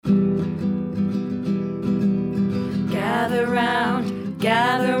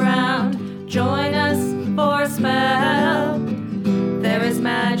gather round, join us for a spell. There is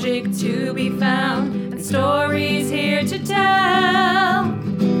magic to be found, and stories here to tell.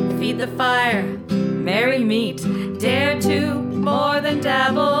 Feed the fire, merry meet, dare to more than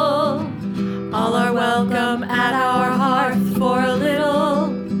dabble. All are welcome at our hearth for a little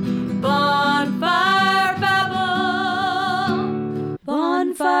bonfire babble.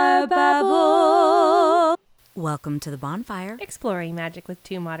 Bonfire babble. Welcome to the bonfire. Exploring magic with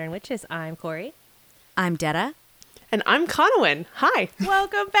two modern witches. I'm Corey. I'm Detta. And I'm Conowin. Hi.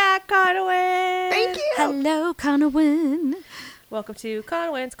 Welcome back, Conowin. Thank you. Hello, Conowin. Welcome to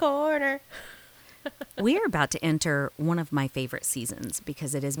Conowin's Corner. We're about to enter one of my favorite seasons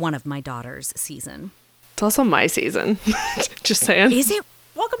because it is one of my daughter's season. It's also my season. Just saying. Is it?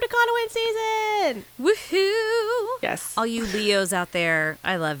 Welcome to Conowin season. Woohoo! Yes. All you Leos out there,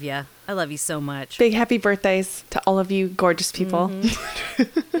 I love you. I love you so much. Big happy birthdays to all of you gorgeous people.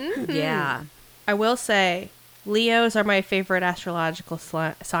 Yeah. I will say, Leos are my favorite astrological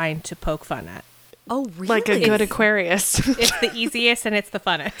sign to poke fun at. Oh, really? Like a good Aquarius. It's the easiest and it's the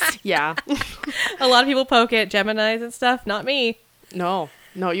funnest. Yeah. A lot of people poke at Geminis and stuff. Not me. No,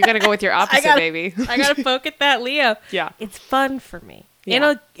 you got to go with your opposite, baby. I gotta poke at that Leo. Yeah. It's fun for me.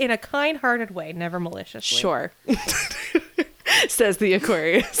 Yeah. In a kind-hearted way, never maliciously. Sure. Says the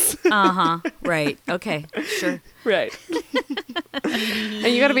Aquarius. Uh-huh. Right. Okay. Sure. Right.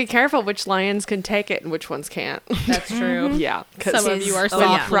 And you got to be careful which lions can take it and which ones can't. That's true. Yeah. Some of you are Oh, soft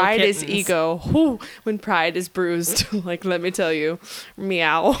yeah. little Pride is kittens. ego. Whew, when pride is bruised, like, let me tell you,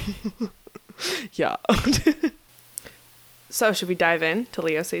 meow. Yeah. So should we dive in to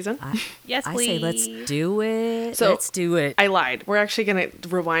Leo season? Yes, I please. say let's do it. So, let's do it. I lied. We're actually going to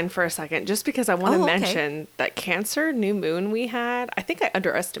rewind for a second just because I want to okay. mention that Cancer new moon we had. I think I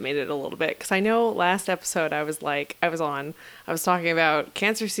underestimated it a little bit because I know last episode I was talking about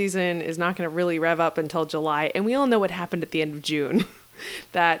Cancer season is not going to really rev up until July. And we all know what happened at the end of June.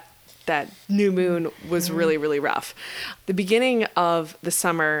 that new moon was really, really rough. The beginning of the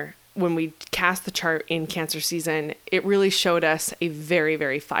summer, when we cast the chart in Cancer season, it really showed us a very,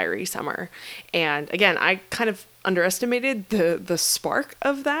 very fiery summer. And again, I kind of underestimated the spark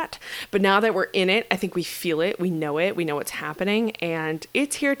of that. But now that we're in it, I think we feel it. We know what's happening, and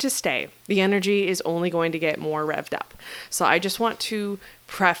it's here to stay. The energy is only going to get more revved up. So I just want to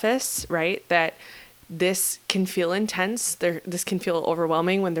preface, right, that this can feel intense. This can feel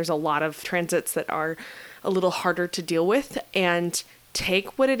overwhelming when there's a lot of transits that are a little harder to deal with, and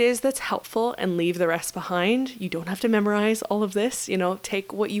take what it is that's helpful and leave the rest behind. You don't have to memorize all of this,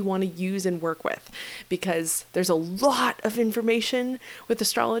 take what you want to use and work with, because there's a lot of information with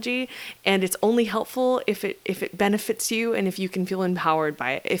astrology, and it's only helpful if it benefits you and if you can feel empowered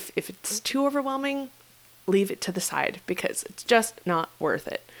by it. If it's too overwhelming, leave it to the side because it's just not worth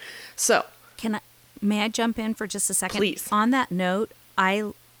it. So, May I jump in for just a second? Please. On that note,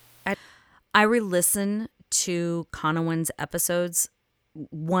 I re-listen to Conowin's episodes,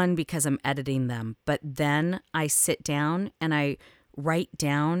 one, because I'm editing them, but then I sit down and I write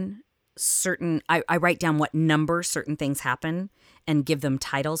down I write down what number certain things happen and give them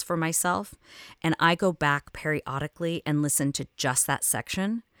titles for myself. And I go back periodically and listen to just that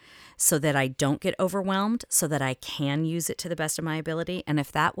section so that I don't get overwhelmed, so that I can use it to the best of my ability. And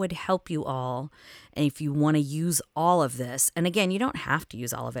if that would help you all, and if you want to use all of this, and again, you don't have to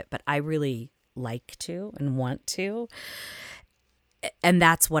use all of it, but I really like to and want to. And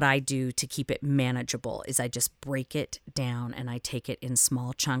that's what I do to keep it manageable, is I just break it down and I take it in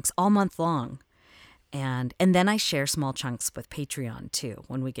small chunks all month long. And then I share small chunks with Patreon too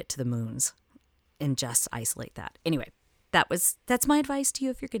when we get to the moons, and just isolate that. Anyway, that's my advice to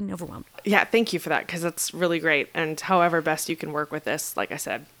you if you're getting overwhelmed. yeah, thank you for that, because that's really great. And however best you can work with this, like I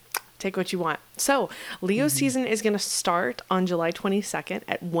said, take what you want. So Leo season is going to start on July 22nd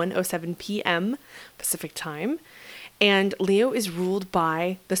at 1:07 p.m. Pacific time. And Leo is ruled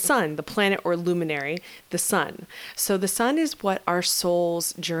by the sun, the planet or luminary, the sun. So the sun is what our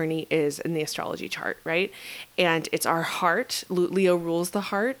soul's journey is in the astrology chart, right? And it's our heart. Leo rules the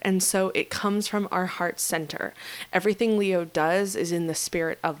heart. And so it comes from our heart center. Everything Leo does is in the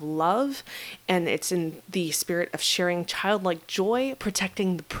spirit of love. And it's in the spirit of sharing childlike joy,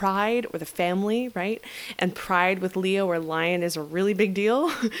 protecting the pride or the family, right? And pride with Leo or Lion is a really big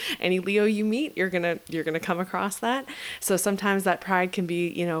deal. Any Leo you meet, you're gonna come across that. So sometimes that pride can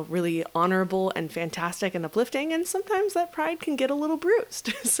be, really honorable and fantastic and uplifting. And sometimes that pride can get a little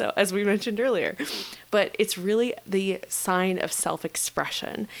bruised. So as we mentioned earlier, but it's really the sign of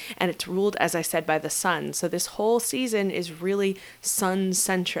self-expression. And it's ruled, as I said, by the sun. So this whole season is really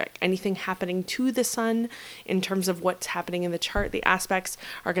sun-centric. Anything happening to the sun in terms of what's happening in the chart, the aspects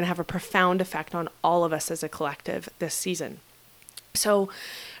are going to have a profound effect on all of us as a collective this season. So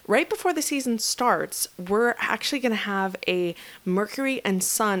right before the season starts, we're actually going to have a Mercury and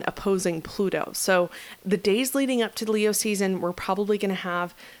Sun opposing Pluto. So the days leading up to the Leo season, we're probably going to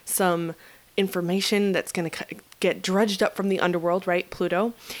have some information that's going to get drudged up from the underworld, right?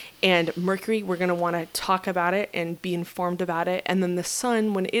 Pluto. And Mercury, we're going to want to talk about it and be informed about it. And then the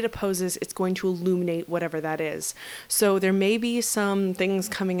sun, when it opposes, it's going to illuminate whatever that is. So there may be some things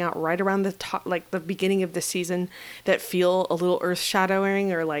coming out right around the top, like the beginning of the season, that feel a little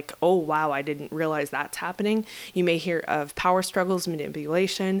earth-shadowing, or like, oh, wow, I didn't realize that's happening. You may hear of power struggles,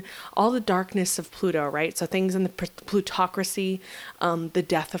 manipulation, all the darkness of Pluto, right? So things in the plutocracy, the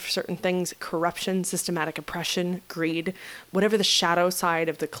death of certain things, corruption, systematic oppression, greed, whatever the shadow side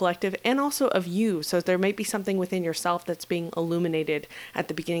of the collective, and also of you. So there might be something within yourself that's being illuminated at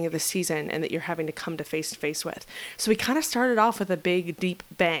the beginning of the season and that you're having to come to face with. So we kind of started off with a big, deep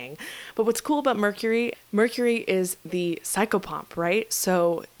bang. But what's cool about Mercury is the psychopomp, right?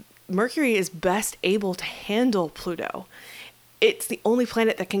 So Mercury is best able to handle Pluto. It's the only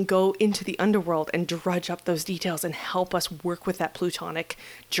planet that can go into the underworld and drudge up those details and help us work with that plutonic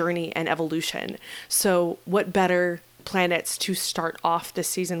journey and evolution. So what better planets to start off this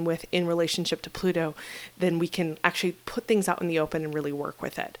season with in relationship to Pluto than we can actually put things out in the open and really work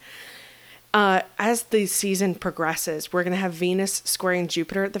with it. As the season progresses, we're going to have Venus squaring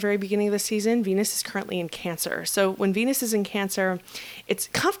Jupiter at the very beginning of the season. Venus is currently in Cancer. So when Venus is in Cancer, it's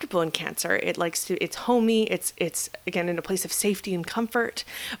comfortable in Cancer. It's homey. It's again in a place of safety and comfort.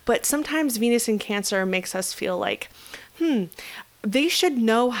 But sometimes Venus in Cancer makes us feel like, they should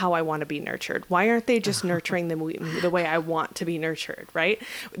know how I want to be nurtured. Why aren't they just nurturing them the way I want to be nurtured, right?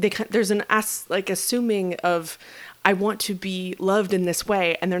 There's an assuming of, I want to be loved in this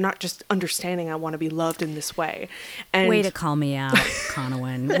way, and they're not just understanding I want to be loved in this way. And way to call me out,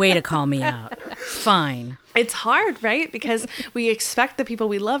 Conowin. Way to call me out. Fine. It's hard, right? Because we expect the people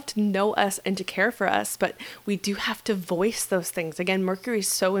we love to know us and to care for us, but we do have to voice those things. Again, Mercury is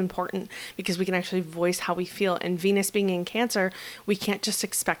so important because we can actually voice how we feel. And Venus being in Cancer, we can't just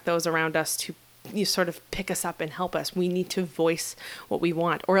expect those around us to sort of pick us up and help us. We need to voice what we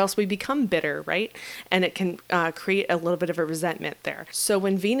want, or else we become bitter, right? And it can create a little bit of a resentment there. So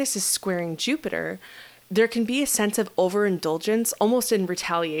when Venus is squaring Jupiter, there can be a sense of overindulgence, almost in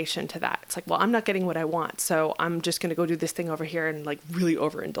retaliation to that. It's like, well, I'm not getting what I want, so I'm just going to go do this thing over here and like really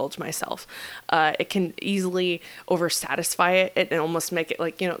overindulge myself. It can easily oversatisfy it and almost make it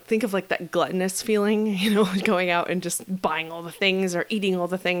like, think of like that gluttonous feeling, going out and just buying all the things or eating all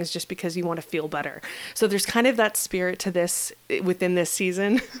the things just because you want to feel better. So there's kind of that spirit to this within this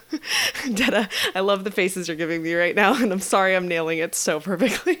season. Detta, I love the faces you're giving me right now, and I'm sorry I'm nailing it so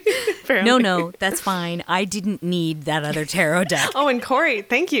perfectly. No, that's fine. I didn't need that other tarot deck. Oh, and Corey,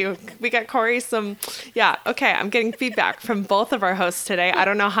 thank you. We got Corey okay, I'm getting feedback from both of our hosts today. I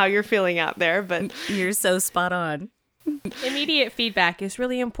don't know how you're feeling out there, but you're so spot on. Immediate feedback is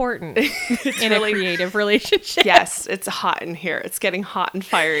really important in a creative relationship. Yes, it's hot in here. It's getting hot and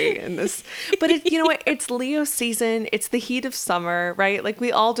fiery in this. But you know what? It's Leo season. It's the heat of summer, right? Like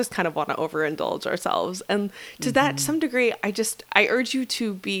we all just kind of want to overindulge ourselves. And to that, some degree, I urge you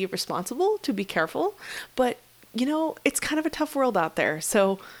to be responsible, to be careful. But, it's kind of a tough world out there.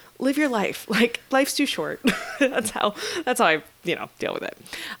 So live your life. Like life's too short. that's how I, deal with it.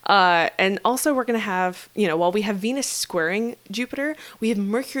 And also we're going to have, while we have Venus squaring Jupiter, we have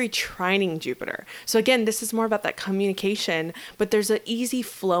Mercury trining Jupiter. So again, this is more about that communication, but there's an easy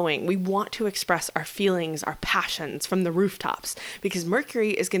flowing. We want to express our feelings, our passions from the rooftops because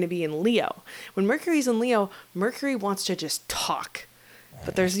Mercury is going to be in Leo. When Mercury's in Leo, Mercury wants to just talk.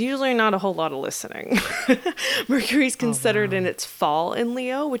 But there's usually not a whole lot of listening. Mercury's considered in its fall in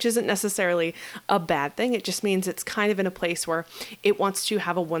Leo, which isn't necessarily a bad thing. It just means it's kind of in a place where it wants to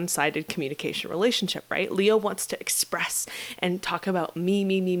have a one-sided communication relationship, right? Leo wants to express and talk about me,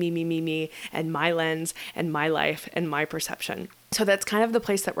 and my lens and my life and my perception. So that's kind of the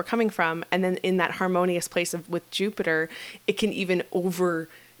place that we're coming from. And then in that harmonious place with Jupiter, it can even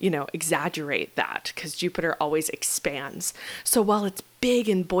exaggerate that because Jupiter always expands. So while it's big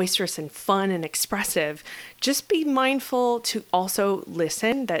and boisterous and fun and expressive, just be mindful to also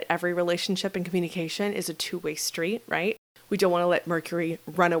listen that every relationship and communication is a two-way street, right? We don't want to let Mercury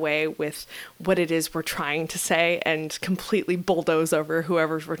run away with what it is we're trying to say and completely bulldoze over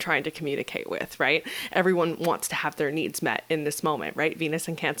whoever we're trying to communicate with, right? Everyone wants to have their needs met in this moment, right? Venus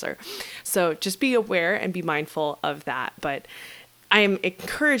and Cancer. So just be aware and be mindful of that. But I am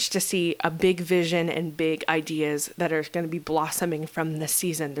encouraged to see a big vision and big ideas that are going to be blossoming from this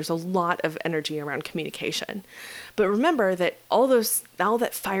season. There's a lot of energy around communication. But remember that all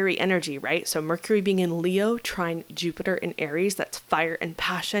that fiery energy, right? So Mercury being in Leo, trine Jupiter in Aries, that's fire and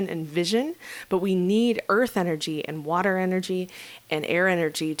passion and vision. But we need earth energy and water energy and air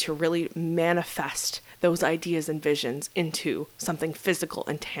energy to really manifest those ideas and visions into something physical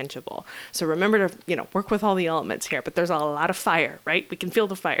and tangible. So remember to, work with all the elements here, but there's a lot of fire, right? We can feel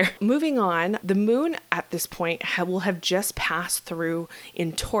the fire. Moving on, the moon at this point will have just passed through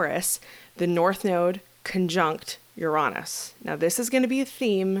in Taurus, the North Node conjunct Uranus. Now this is going to be a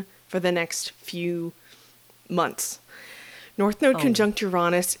theme for the next few months. North Node conjunct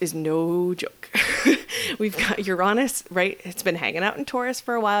Uranus is no joke. We've got Uranus, right? It's been hanging out in Taurus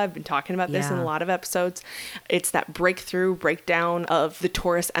for a while. I've been talking about this in a lot of episodes. It's that breakdown of the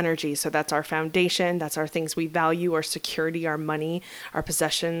Taurus energy. So that's our foundation. That's our things we value, our security, our money, our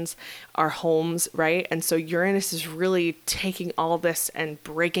possessions, our homes, right? And so Uranus is really taking all this and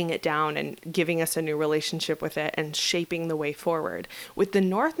breaking it down and giving us a new relationship with it and shaping the way forward. With the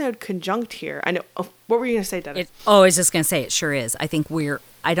North Node conjunct here, I know, what were you going to say, Dennis? I was just going to say it sure is. I think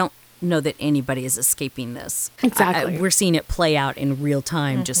I don't know that anybody is escaping this. Exactly. We're seeing it play out in real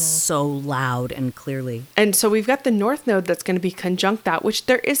time, just so loud and clearly. And so we've got the North Node that's going to be conjunct that, which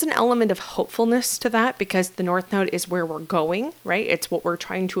there is an element of hopefulness to that because the North Node is where we're going, right? It's what we're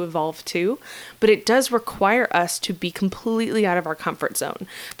trying to evolve to, but it does require us to be completely out of our comfort zone.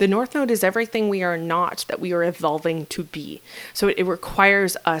 The North Node is everything we are not that we are evolving to be. So it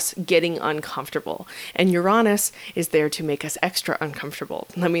requires us getting uncomfortable. And Uranus is there to make us extra uncomfortable.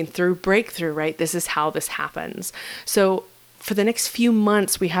 I mean, through breakthrough, right? This is how this happens. So for the next few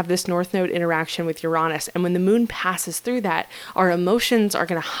months, we have this North Node interaction with Uranus. And when the moon passes through that, our emotions are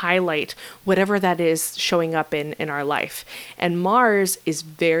going to highlight whatever that is showing up in our life. And Mars is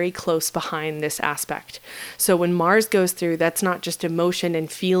very close behind this aspect. So when Mars goes through, that's not just emotion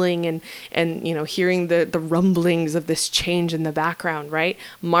and feeling and hearing the rumblings of this change in the background, right?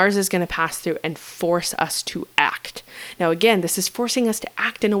 Mars is going to pass through and force us to act. Now, again, this is forcing us to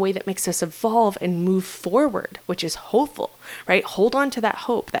act in a way that makes us evolve and move forward, which is hopeful. Right? Hold on to that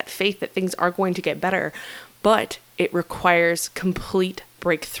hope, that faith that things are going to get better, but it requires complete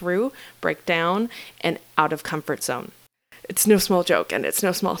breakthrough, breakdown, and out of comfort zone. It's no small joke and it's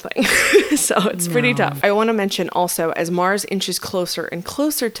no small thing. So it's pretty tough. I want to mention also as Mars inches closer and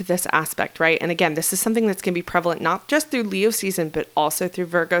closer to this aspect, right? And again, this is something that's going to be prevalent not just through Leo season, but also through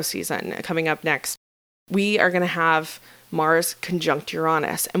Virgo season coming up next. We are going to have Mars conjunct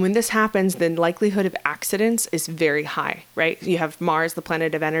Uranus. And when this happens, the likelihood of accidents is very high, right? You have Mars, the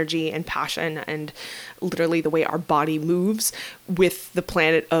planet of energy and passion and literally the way our body moves with the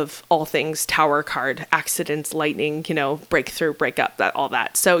planet of all things Tower card, accidents, lightning, breakthrough, breakup, all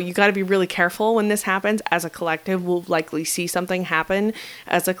that. So you got to be really careful when this happens. As a collective, we'll likely see something happen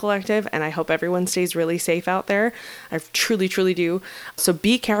as a collective. And I hope everyone stays really safe out there. I truly, truly do. So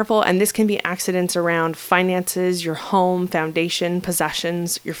be careful. And this can be accidents around finances, your home, foundation,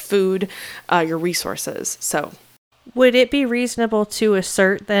 possessions, your food, your resources. So would it be reasonable to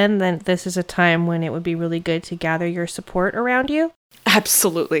assert then that this is a time when it would be really good to gather your support around you?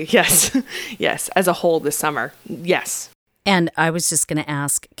 Absolutely. Yes. Yes. As a whole this summer. Yes. And I was just going to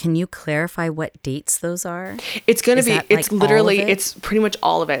ask, can you clarify what dates those are? It's going to be, it's literally, it's pretty much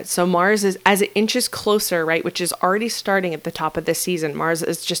all of it. So Mars is, as it inches closer, right, which is already starting at the top of this season, Mars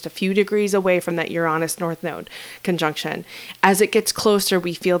is just a few degrees away from that Uranus North Node conjunction. As it gets closer,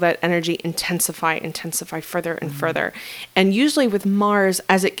 we feel that energy intensify further and further. And usually with Mars,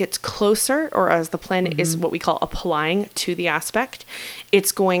 as it gets closer, or as the planet is what we call applying to the aspect,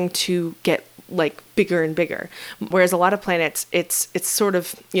 it's going to get like bigger and bigger. Whereas a lot of planets, it's sort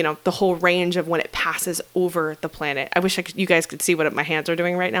of, the whole range of when it passes over the planet. I wish you guys could see what my hands are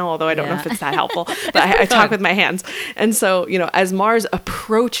doing right now, although I don't know if it's that helpful, but I talk with my hands. And so, as Mars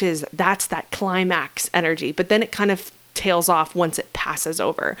approaches, that's that climax energy, but then it kind of tails off once it passes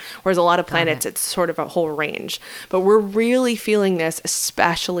over. Whereas a lot of planets, it's sort of a whole range. But we're really feeling this,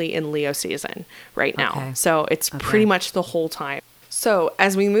 especially in Leo season right now. So it's pretty much the whole time. So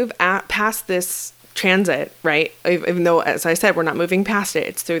as we move past this transit, right? Even though, as I said, we're not moving past it,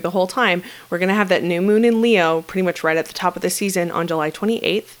 it's through the whole time. We're going to have that new moon in Leo pretty much right at the top of the season on July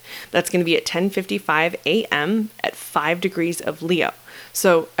 28th. That's going to be at 10:55 a.m. at 5 degrees of Leo.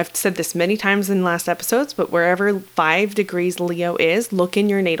 So I've said this many times in last episodes, but wherever 5 degrees Leo is, look in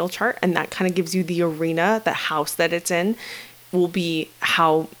your natal chart, and that kind of gives you the arena, the house that it's in, will be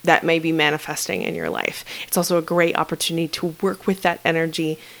how that may be manifesting in your life. It's also a great opportunity to work with that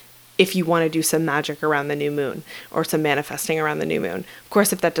energy if you want to do some magic around the new moon or some manifesting around the new moon. Of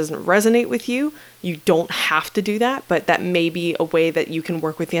course, if that doesn't resonate with you, you don't have to do that, but that may be a way that you can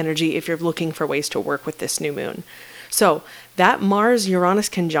work with the energy if you're looking for ways to work with this new moon. So that Mars-Uranus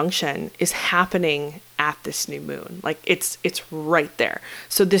conjunction is happening at this new moon. Like it's right there.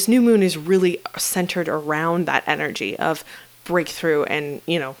 So this new moon is really centered around that energy of breakthrough and,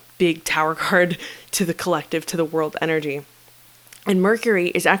 big tower card to the collective, to the world energy. And Mercury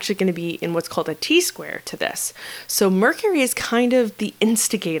is actually going to be in what's called a T-square to this. So Mercury is kind of the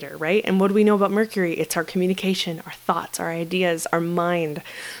instigator, right? And what do we know about Mercury? It's our communication, our thoughts, our ideas, our mind.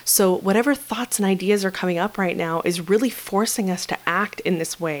 So whatever thoughts and ideas are coming up right now is really forcing us to act in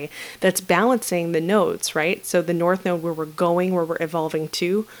this way that's balancing the nodes, right? So the North Node, where we're going, where we're evolving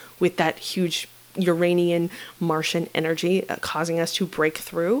to, with that huge Uranian Martian energy causing us to break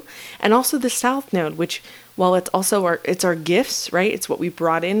through, and also the South Node, which, while it's also our gifts, right? It's what we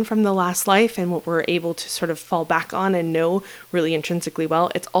brought in from the last life and what we're able to sort of fall back on and know really intrinsically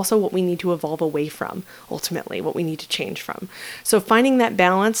well. It's also what we need to evolve away from, ultimately, what we need to change from. So finding that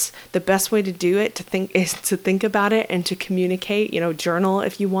balance, the best way to do it is to think about it and to communicate, journal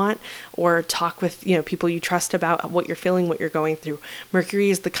if you want, or talk with, people you trust about what you're feeling, what you're going through. Mercury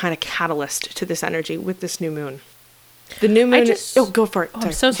is the kind of catalyst to this energy with this new moon. The new moon go for it. Oh,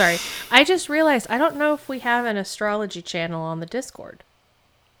 I'm so sorry. I just realized I don't know if we have an astrology channel on the Discord.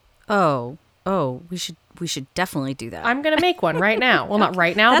 Oh, we should definitely do that. I'm going to make one right now. Well, not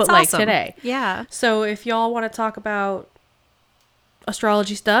right now, but like awesome. Today. Yeah. So if y'all want to talk about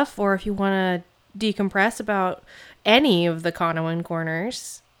astrology stuff, or if you want to decompress about any of the Conowin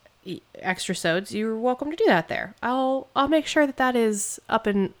Corners extra sods, you're welcome to do that there. I'll make sure that is up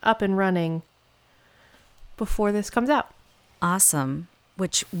and running before this comes out. Awesome.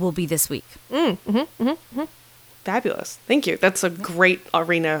 Which will be this week. Fabulous. Thank you. That's a great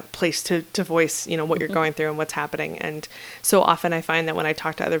arena place to voice, what you're going through and what's happening. And so often I find that when I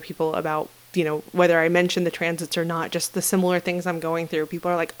talk to other people about, whether I mention the transits or not, just the similar things I'm going through,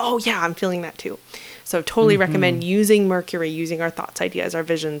 people are like, oh yeah, I'm feeling that too. So totally recommend using Mercury, using our thoughts, ideas, our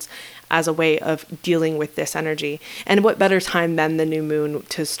visions as a way of dealing with this energy. And what better time than the new moon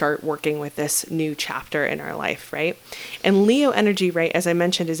to start working with this new chapter in our life, right? And Leo energy, right, as I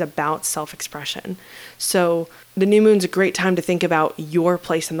mentioned, is about self-expression. So the new moon's a great time to think about your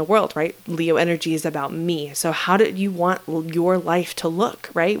place in the world, right? Leo energy is about me. So how do you want your life to look,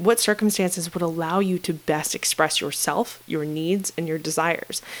 right? What circumstances would allow you to best express yourself, your needs, and your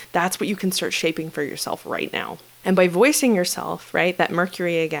desires? That's what you can start shaping for yourself right now. And by voicing yourself, right, that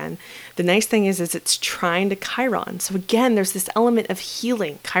Mercury again, the nice thing is it's trine to Chiron. So again, there's this element of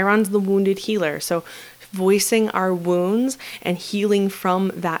healing. Chiron's the wounded healer. So voicing our wounds and healing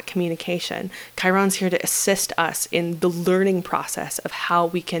from that communication. Chiron's here to assist us in the learning process of how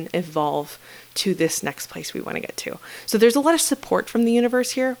we can evolve to this next place we want to get to. So there's a lot of support from the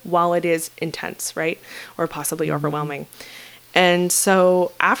universe here while it is intense, right? Or possibly overwhelming. And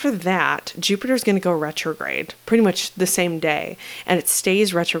so after that, Jupiter's going to go retrograde pretty much the same day. And it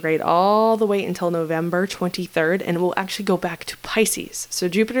stays retrograde all the way until November 23rd. And it will actually go back to Pisces. So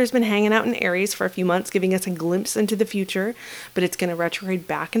Jupiter's been hanging out in Aries for a few months, giving us a glimpse into the future. But it's going to retrograde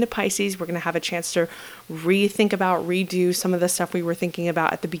back into Pisces. We're going to have a chance to redo some of the stuff we were thinking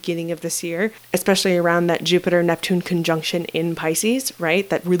about at the beginning of this year, especially around that Jupiter-Neptune conjunction in Pisces, right?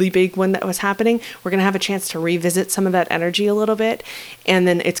 That really big one that was happening. We're going to have a chance to revisit some of that energy a little bit, and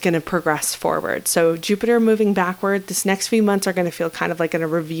then it's going to progress forward. So Jupiter moving backward, this next few months are going to feel kind of like in a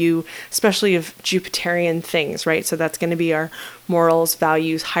review, especially of Jupiterian things, right? So that's going to be our morals,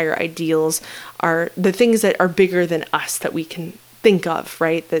 values, higher ideals, are the things that are bigger than us that we can think of,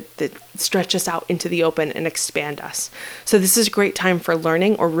 right? That stretch us out into the open and expand us. So this is a great time for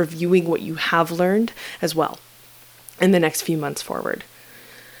learning or reviewing what you have learned as well in the next few months forward.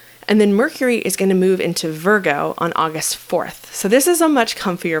 And then Mercury is going to move into Virgo on August 4th. So this is a much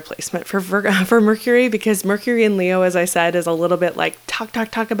comfier placement for Mercury, because Mercury in Leo, as I said, is a little bit like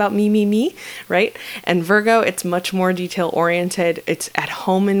talk about me, right? And Virgo, it's much more detail oriented. It's at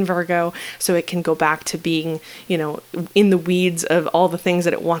home in Virgo, so it can go back to being, in the weeds of all the things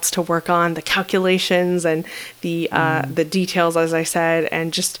that it wants to work on, the calculations and the details, as I said,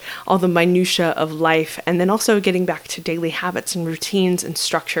 and just all the minutia of life. And then also getting back to daily habits and routines and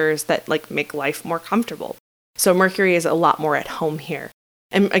structures that like make life more comfortable. So Mercury is a lot more at home here.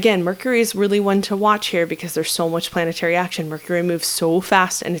 And again, Mercury is really one to watch here because there's so much planetary action. Mercury moves so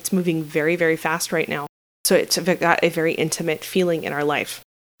fast, and it's moving very, very fast right now. So it's got a very intimate feeling in our life.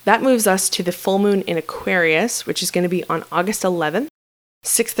 That moves us to the full moon in Aquarius, which is going to be on August 11th,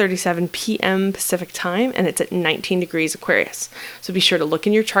 6:37 p.m. Pacific time, and it's at 19 degrees Aquarius. So be sure to look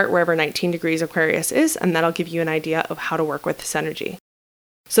in your chart wherever 19 degrees Aquarius is, and that'll give you an idea of how to work with this energy.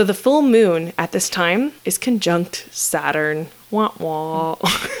 So the full moon at this time is conjunct Saturn. Wah wah.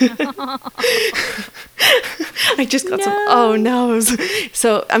 I just got some oh no's.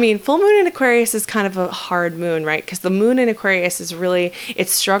 So, full moon in Aquarius is kind of a hard moon, right? Because the moon in Aquarius is really, it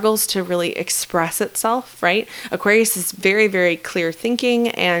struggles to really express itself, right? Aquarius is very, very clear thinking,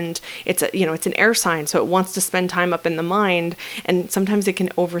 and it's it's an air sign, so it wants to spend time up in the mind, and sometimes it can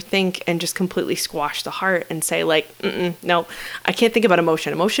overthink and just completely squash the heart and say like, no, I can't think about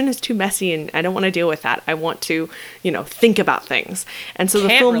emotion. Emotion is too messy, and I don't want to deal with that. I want to, think about things. And so the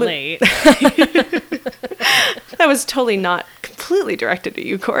full moon that was totally not completely directed at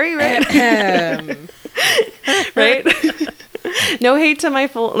you, Corey, right? Right? No hate to my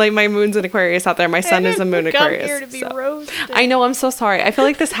my moon's in Aquarius out there. My sun is a moon Aquarius. Here to be roasted. I know, I'm so sorry. I feel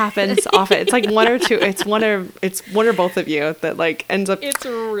like this happens often. It's like one or two. It's one or both of you that like ends up. It's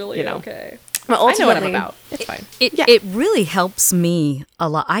really okay. But I know what I'm ultimately, about. It's fine. It really helps me a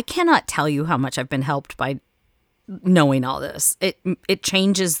lot. I cannot tell you how much I've been helped by knowing all this. It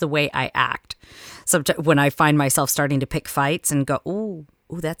changes the way I act. So when I find myself starting to pick fights and go, ooh,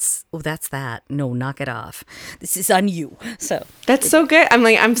 that's that. No, knock it off. This is on you. So that's so good.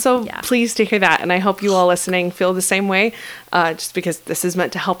 I'm so pleased to hear that, and I hope you all listening feel the same way. Just because this is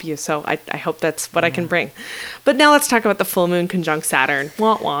meant to help you, so I hope that's what I can bring. But now let's talk about the full moon conjunct Saturn.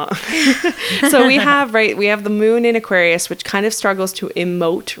 Wah wah. So we have the moon in Aquarius, which kind of struggles to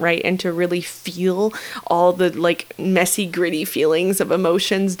emote, right, and to really feel all the like messy, gritty feelings of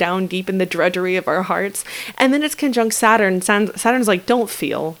emotions down deep in the drudgery of our hearts. And then it's conjunct Saturn. Saturn's like, don't feel.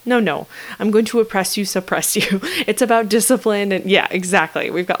 No. I'm going to oppress you, suppress you. It's about discipline, and yeah,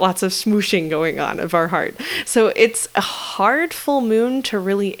 exactly. We've got lots of smooshing going on of our heart. So it's a hard full moon to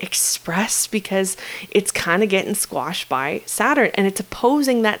really express because it's kind of getting squashed by Saturn, and it's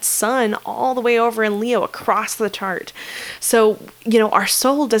opposing that sun all the way over in Leo across the chart. So, our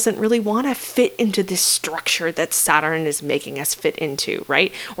soul doesn't really want to fit into this structure that Saturn is making us fit into,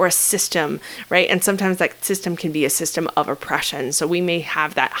 right? Or a system, right? And sometimes that system can be a system of oppression. So we may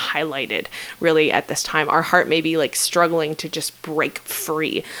have that highlighted really at this time. Our heart may be like struggling to just break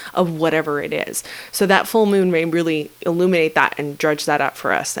free of whatever it is. So that full moon may really illuminate that and drudge that up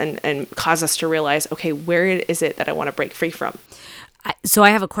for us and cause us to realize, okay, where is it that I want to break free from? So I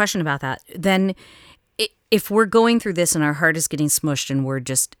have a question about that. Then if we're going through this and our heart is getting smushed and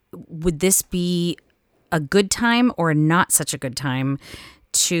would this be a good time or not such a good time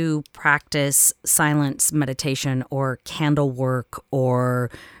to practice silence meditation or candle work or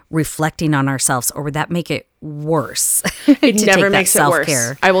reflecting on ourselves, or would that make it worse? It never makes it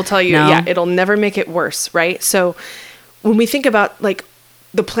worse. I will tell you, it'll never make it worse, right? So when we think about like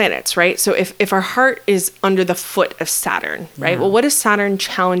the planets, right? So if our heart is under the foot of Saturn, right? Well, what is Saturn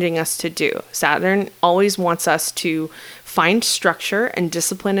challenging us to do? Saturn always wants us to find structure and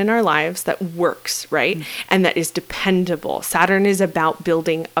discipline in our lives that works, right? And that is dependable. Saturn is about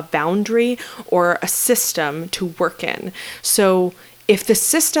building a boundary or a system to work in. So if the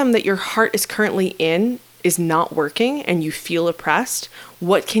system that your heart is currently in is not working and you feel oppressed,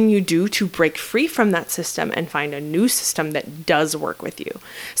 what can you do to break free from that system and find a new system that does work with you?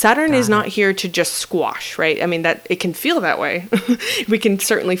 Saturn is not here to just squash, right? That it can feel that way. We can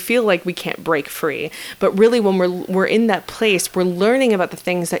certainly feel like we can't break free. But really when we're in that place, we're learning about the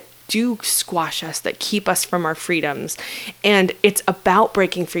things that do squash us, that keep us from our freedoms. And it's about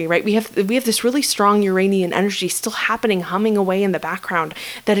breaking free, right? We have this really strong Uranian energy still happening, humming away in the background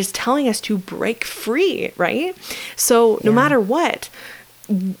that is telling us to break free, right? So no matter what,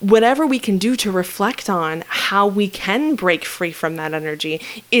 whatever we can do to reflect on how we can break free from that energy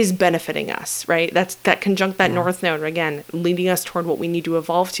is benefiting us, right? That's that conjunct that North Node, again, leading us toward what we need to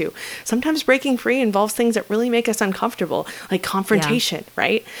evolve to. Sometimes breaking free involves things that really make us uncomfortable, like confrontation,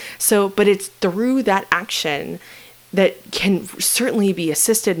 right? So, but it's through that action that can certainly be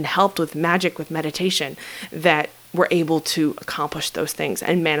assisted and helped with magic, with meditation, that we're able to accomplish those things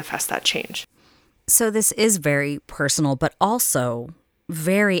and manifest that change. So this is very personal, but also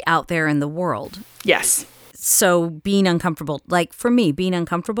very out there in the world. Yes. So being uncomfortable, like for me, being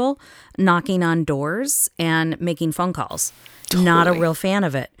uncomfortable, knocking on doors and making phone calls. Not a real fan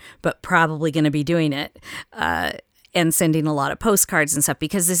of it, but probably going to be doing it. And sending a lot of postcards and stuff,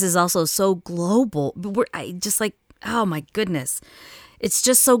 because this is also so global. I just like, oh my goodness. It's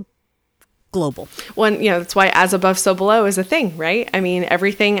just so global. Well, that's why as above, so below is a thing, right? I mean,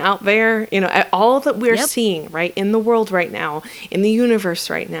 everything out there, all that we're seeing, right, in the world right now, in the universe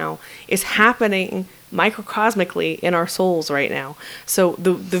right now, is happening microcosmically in our souls right now. So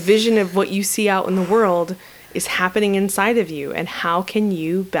the vision of what you see out in the world is happening inside of you, and how can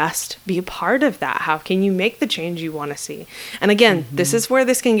you best be a part of that? How can you make the change you want to see? And again, this is where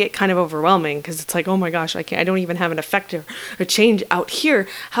this can get kind of overwhelming, because it's like, oh my gosh, I don't even have an effect or a change out here.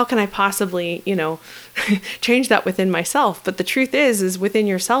 How can I possibly, change that within myself? But the truth is within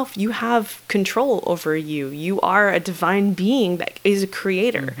yourself, you have control over you. You are a divine being that is a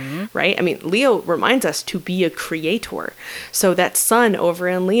creator, right? I mean, Leo reminds us to be a creator. So that sun over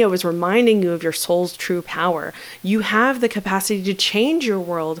in Leo is reminding you of your soul's true power. You have the capacity to change your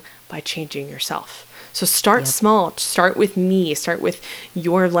world by changing yourself. So start small, start with me, start with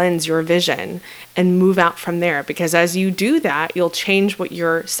your lens, your vision, and move out from there. Because as you do that, you'll change what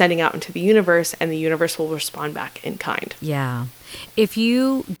you're sending out into the universe, and the universe will respond back in kind. Yeah. If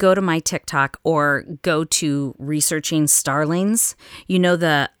you go to my TikTok or go to researching starlings,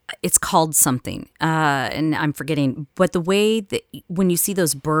 it's called something, and I'm forgetting. But the way that when you see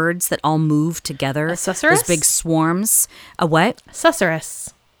those birds that all move together, those big swarms, a what?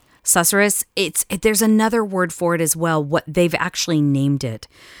 Susurrus. Susurrus. There's another word for it as well. What they've actually named it.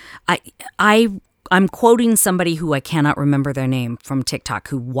 I'm quoting somebody who I cannot remember their name from TikTok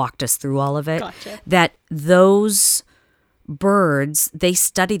who walked us through all of it. Gotcha. That those birds, they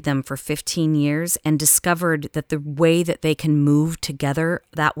studied them for 15 years and discovered that the way that they can move together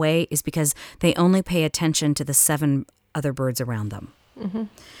that way is because they only pay attention to the 7 other birds around them.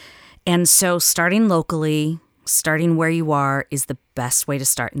 And so starting locally, starting where you are is the best way to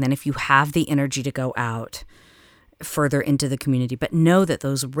start. And then if you have the energy to go out further into the community, but know that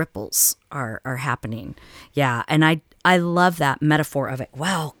those ripples are happening. Yeah. And I love that metaphor of it.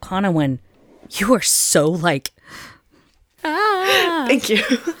 Wow, Conowin, you are so like... Thank you.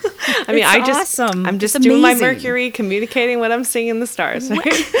 I mean, awesome. I'm just it's doing amazing. my Mercury, communicating what I'm seeing in the stars.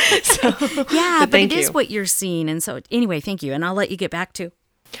 Right? But it is what you're seeing. And so anyway, thank you. And I'll let you get back to.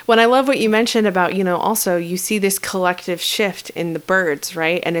 When I love what you mentioned about, also you see this collective shift in the birds,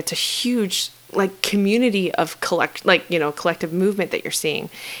 right? And it's a huge community of collective movement that you're seeing.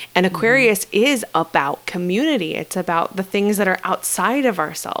 And Aquarius is about community. It's about the things that are outside of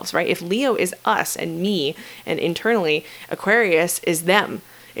ourselves, right? If Leo is us and me and internally, Aquarius is them.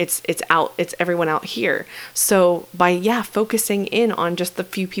 It's everyone out here. So by focusing in on just the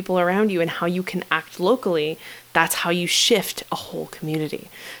few people around you and how you can act locally, that's how you shift a whole community.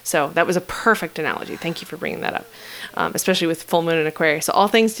 So that was a perfect analogy. Thank you for bringing that up. Especially with full moon in Aquarius. So all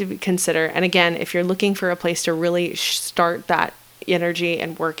things to consider. And again, if you're looking for a place to really start that energy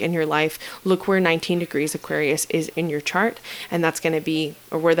and work in your life, look where 19 degrees Aquarius is in your chart. And that's going to be,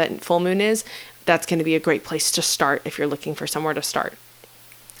 or where that full moon is, that's going to be a great place to start if you're looking for somewhere to start.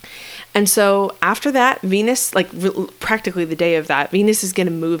 And so after that, Venus, practically the day of that, Venus is going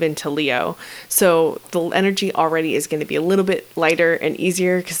to move into Leo. So the energy already is going to be a little bit lighter and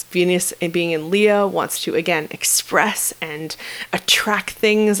easier because Venus, being in Leo, wants to, again, express and attract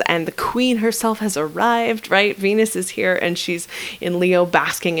things. And the queen herself has arrived, right? Venus is here and she's in Leo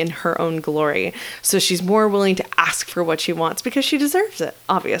basking in her own glory. So she's more willing to ask for what she wants because she deserves it,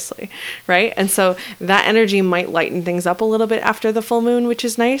 obviously, right? And so that energy might lighten things up a little bit after the full moon, which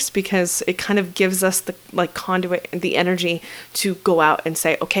is nice because it kind of gives us the conduit and the energy to go out and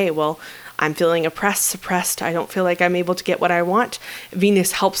say, okay, well, I'm feeling oppressed, suppressed. I don't feel like I'm able to get what I want.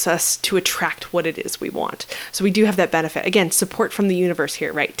 Venus helps us to attract what it is we want. So we do have that benefit. Again, support from the universe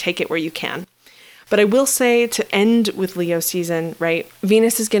here, right? Take it where you can. But I will say, to end with Leo season, right?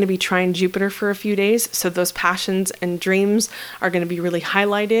 Venus is going to be trine Jupiter for a few days. So those passions and dreams are going to be really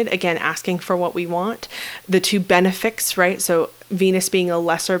highlighted. Again, asking for what we want. The 2 benefics, right? So Venus being a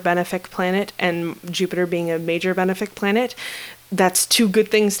lesser benefic planet and Jupiter being a major benefic planet. that's two good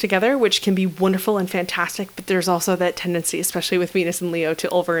things together, which can be wonderful and fantastic. But there's also that tendency, especially with Venus and Leo, to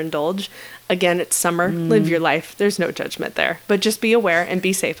overindulge. Again, it's summer. Live your life. There's no judgment there. But just be aware and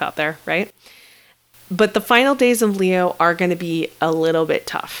be safe out there, right? But the final days of Leo are going to be a little bit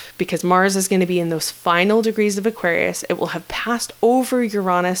tough because Mars is going to be in those final degrees of Aquarius. It will have passed over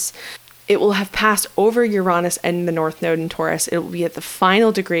Uranus. It will have passed over Uranus and the North Node in Taurus. It will be at the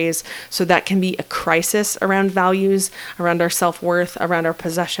final degrees. So that can be a crisis around values, around our self-worth, around our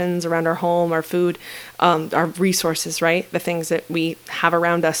possessions, around our home, our food, our resources, right? The things that we have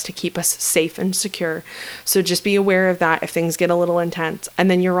around us to keep us safe and secure. So just be aware of that if things get a little intense. And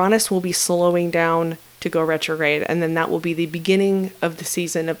then Uranus will be slowing down to go retrograde, and then that will be the beginning of the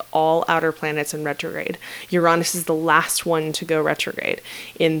season of all outer planets in retrograde. Uranus is the last one to go retrograde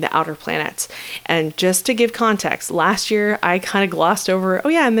in the outer planets. And just to give context, last year I kind of glossed over, oh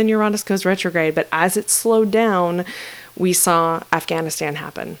yeah, and then Uranus goes retrograde, but as it slowed down, we saw Afghanistan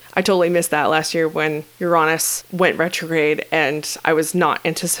happen. I totally missed that last year when Uranus went retrograde, and I was not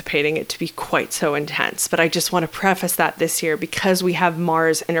anticipating it to be quite so intense. But I just want to preface that this year, because we have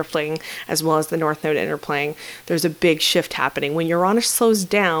Mars interplaying as well as the North Node interplaying, there's a big shift happening. When Uranus slows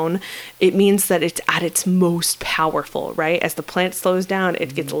down, it means that it's at its most powerful, right? As the planet slows down,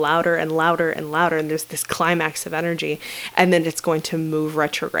 it gets louder and louder and louder, and there's this climax of energy, and then it's going to move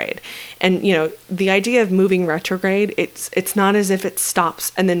retrograde. And, you know, the idea of moving retrograde, it's not as if it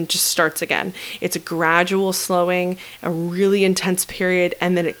stops and then just starts again. It's a gradual slowing, a really intense period,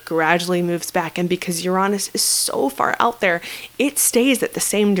 and then it gradually moves back. And because Uranus is so far out there, it stays at the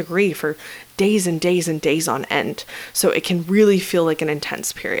same degree for days and days and days on end. So it can really feel like an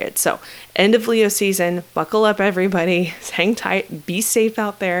intense period. So end of Leo season, buckle up everybody, hang tight, be safe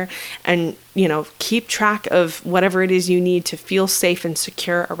out there, and, you know, keep track of whatever it is you need to feel safe and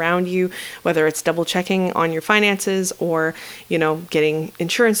secure around you, whether it's double checking on your finances or, you know, getting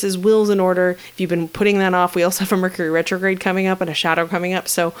insurances, wills in order. If you've been putting that off, we also have a Mercury retrograde coming up and a shadow coming up.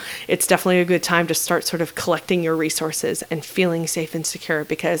 So it's definitely a good time to start sort of collecting your resources and feeling safe and secure,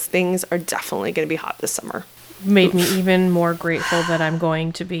 because things are definitely going to be hot this summer. Made me even more grateful that I'm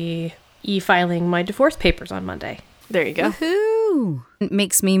going to be e-filing my divorce papers on Monday. There you go. Woohoo! It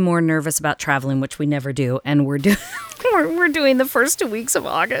makes me more nervous about traveling, which we never do, and we're doing the first 2 weeks of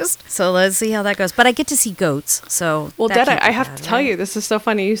August. So let's see how that goes. But I get to see goats, so well, that Dad, can't I be have bad, to tell right? you, this is so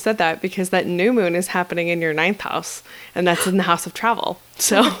funny you said that, because that new moon is happening in your 9th house, and that's in the house of travel.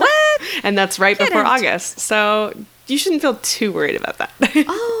 So, and that's right before August. So you shouldn't feel too worried about that.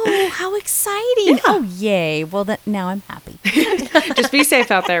 Oh, how exciting! Yeah. Oh, yay! Well, now I'm happy. Just be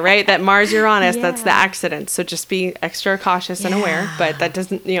safe out there, right? That Mars Uranus, that's the Yeah. accident. So just be extra cautious and aware. Yeah. But that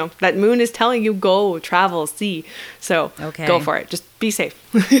doesn't, you know, that moon is telling you go, travel, see. So Okay. go for it. Just be safe.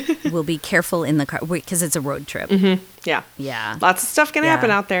 We'll be careful in the car because it's a road trip. Yeah. Yeah. Lots of stuff can Yeah.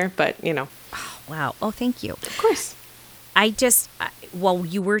 happen out there, but, you know. Wow. Oh, thank you. Of course. While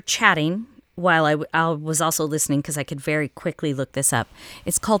you were chatting, while I was also listening, because I could very quickly look this up.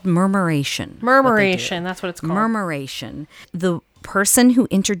 It's called murmuration. Murmuration, that's what it's called. Murmuration. The person who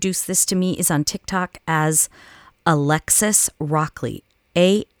introduced this to me is on TikTok as Alexis Rockley.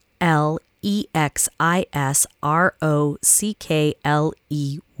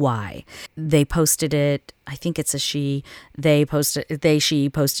 ALEXISROCKLEY. They posted it. I think it's a she. She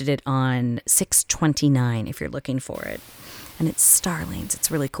posted it on 6/29. If you're looking for it, and it's Starlings.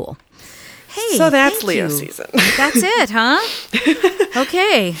 It's really cool. Hey, So that's thank Leo you. season. That's it, huh?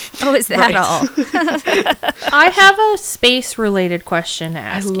 Okay. Oh, is that Right. all? I have a space-related question to I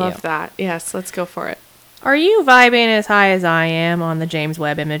ask you. love that. Yes, let's go for it. Are you vibing as high as I am on the James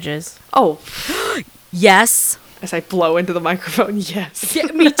Webb images? Oh, Yes. as I blow into the microphone, yes. Yeah,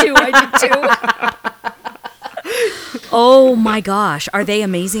 me too. I did too. Oh my gosh. Are they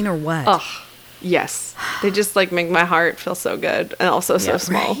amazing or what? Oh, yes. They just like make my heart feel so good and also so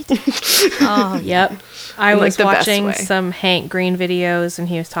small. Oh, Yep. I In, like, was the best watching way. some Hank Green videos, and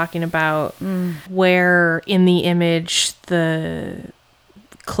he was talking about where in the image the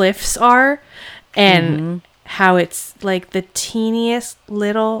cliffs are, and how it's like the teeniest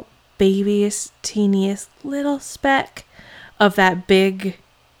little, babiest, teeniest little speck of that big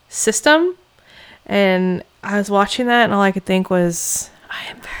system. And I was watching that, and all I could think was, I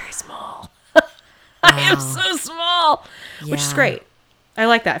am very small. I am so small, which is Yeah. great. I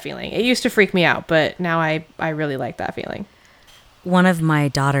like that feeling. It used to freak me out, but now I really like that feeling. One of my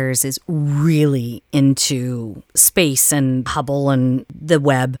daughters is really into space and Hubble and the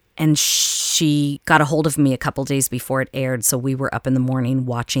web. And she got a hold of me a couple days before it aired. So we were up in the morning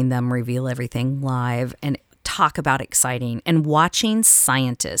watching them reveal everything live and talk about exciting and watching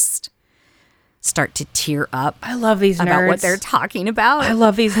scientists start to tear up I love these nerds. about what they're talking about. I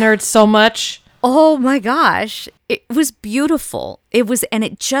love these nerds so much. Oh my gosh. It was beautiful. And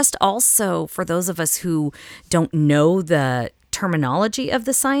it just also, for those of us who don't know the terminology of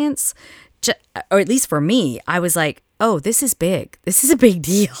the science, or at least for me, I was like, oh, this is big. This is a big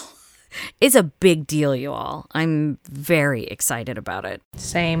deal. It's a big deal, you all. I'm very excited about it.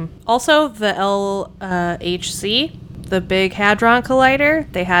 Same. Also, the LHC, the Big Hadron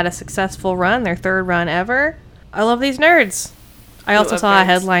Collider, they had a successful run, their third run ever. I love these nerds. I also saw a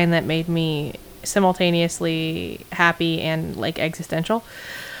headline that made me simultaneously happy and like existential,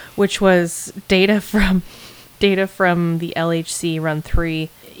 which was data from the LHC run 3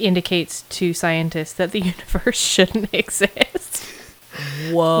 indicates to scientists that the universe shouldn't exist.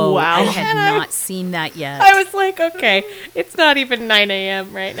 Whoa. Wow. I had not seen that yet. I was like, okay, it's not even 9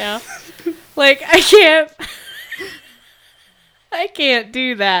 a.m. right now. Like, I can't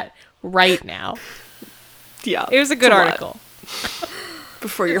do that right now. Yeah. It was a good article.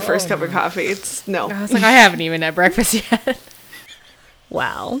 Before your first cup of coffee. I No. was like, I haven't even had breakfast yet.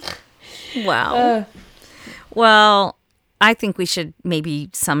 Wow. Well, I think we should maybe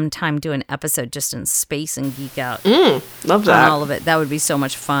sometime do an episode just in space and geek out Love on that. all of it. That would be so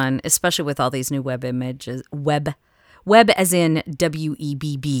much fun, especially with all these new web images. Web as in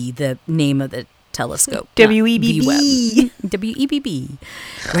WEBB, the name of the telescope. WEBB. VWeb. WEBB.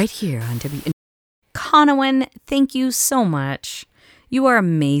 Right here on Conowin, thank you so much. You are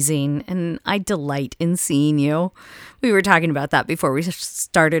amazing, and I delight in seeing you. We were talking about that before we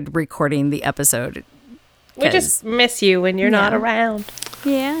started recording the episode. We just miss you when you're not around.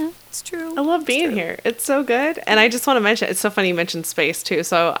 Yeah, it's true. I love being here. It's so good. And I just want to mention, it's so funny you mentioned space too.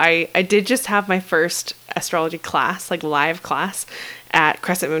 So I did just have my first astrology class, like live class at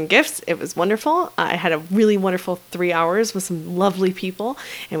Crescent Moon Gifts. It was wonderful. I had a really wonderful 3 hours with some lovely people,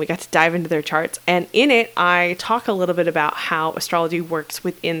 and we got to dive into their charts. And in it, I talk a little bit about how astrology works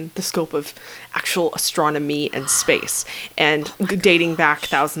within the scope of actual astronomy and space, and dating back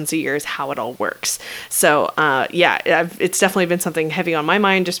thousands of years, how it all works. So it's definitely been something heavy on my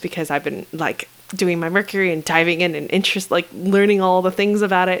mind, just because I've been like doing my Mercury and diving in and learning all the things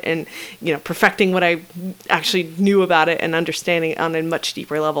about it, and perfecting what I actually knew about it and understanding it on a much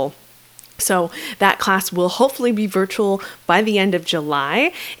deeper level. So that class will hopefully be virtual by the end of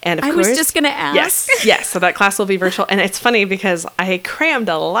July. And of course, I was just going to ask. Yes. So that class will be virtual. And it's funny because I crammed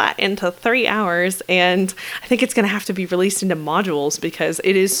a lot into 3 hours, and I think it's going to have to be released into modules because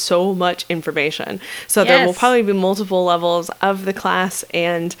it is so much information. So there will probably be multiple levels of the class,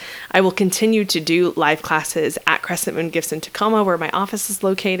 and I will continue to do live classes at Crescent Moon Gifts in Tacoma, where my office is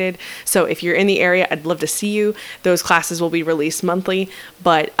located. So if you're in the area, I'd love to see you. Those classes will be released monthly,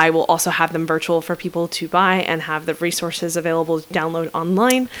 but I will also have them virtual for people to buy and have the resources available to download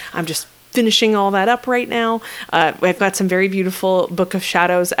online. I'm just finishing all that up right now. I've got some very beautiful Book of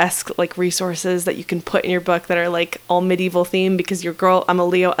Shadows-esque like resources that you can put in your book that are like all medieval theme, because I'm a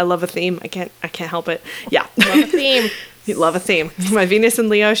Leo. I love a theme. I can't help it. Yeah. Love a theme. You love a theme. My Venus in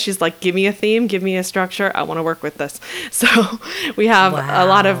Leo, she's like, give me a theme, give me a structure. I want to work with this. So we have a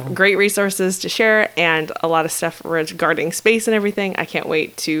lot of great resources to share and a lot of stuff regarding space and everything. I can't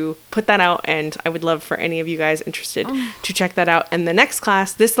wait to put that out, and I would love for any of you guys interested to check that out. And the next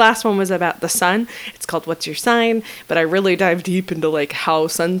class, this last one was about the sun. It's called What's Your Sign? But I really dive deep into like how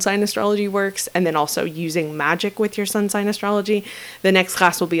sun sign astrology works, and then also using magic with your sun sign astrology. The next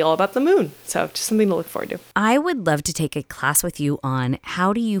class will be all about the moon. So just something to look forward to. I would love to take a class with you on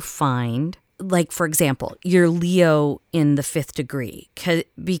how do you find, like, for example, you're Leo in the 5th degree, because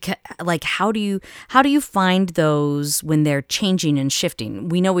like how do you find those when they're changing and shifting?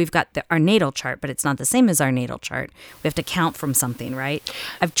 We know we've got our natal chart, but it's not the same as our natal chart. We have to count from something, right?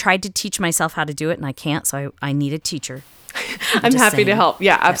 I've tried to teach myself how to do it, and I can't, so I need a teacher. I'm happy to help.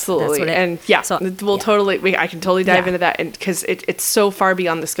 Yeah, absolutely. I can totally dive into that, and because it's so far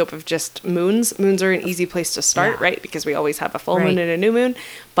beyond the scope of just moons. Moons are an easy place to start, right? Because we always have a full moon and a new moon,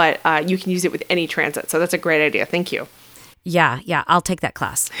 but you can use it with any transit. So that's a great idea. Thank you. Yeah, I'll take that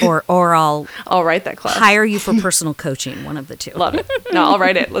class, or I'll write that class. Hire you for personal coaching, one of the two. Love it. No, I'll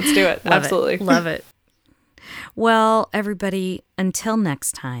write it. Let's do it. Absolutely. Love it. Well, everybody, until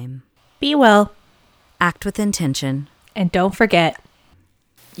next time, Be well. Act with intention. And don't forget,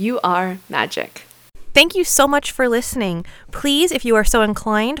 you are magic. Thank you so much for listening. Please, if you are so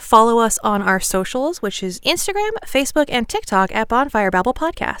inclined, follow us on our socials, which is Instagram, Facebook, and TikTok at Bonfire Babble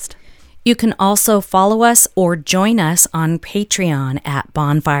Podcast. You can also follow us or join us on Patreon at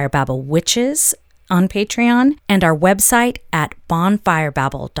Bonfire Babble Witches on Patreon, and our website at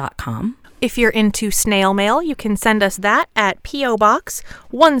bonfirebabble.com. If you're into snail mail, you can send us that at P.O. Box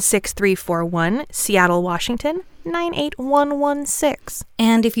 16341, Seattle, Washington 98116.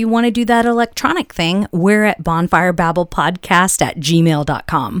 And if you want to do that electronic thing, we're at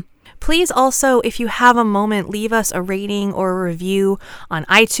bonfirebabblepodcast@gmail.com. Please also, if you have a moment, leave us a rating or a review on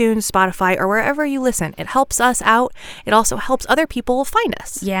iTunes, Spotify, or wherever you listen. It helps us out. It also helps other people find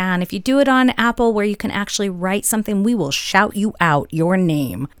us. Yeah, and if you do it on Apple where you can actually write something, we will shout you out your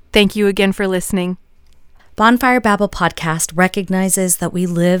name. Thank you again for listening. Bonfire Babble Podcast recognizes that we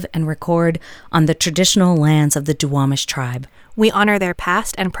live and record on the traditional lands of the Duwamish tribe. We honor their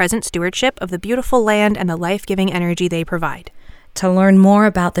past and present stewardship of the beautiful land and the life-giving energy they provide. To learn more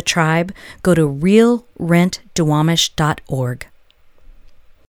about the tribe, go to realrentduwamish.org.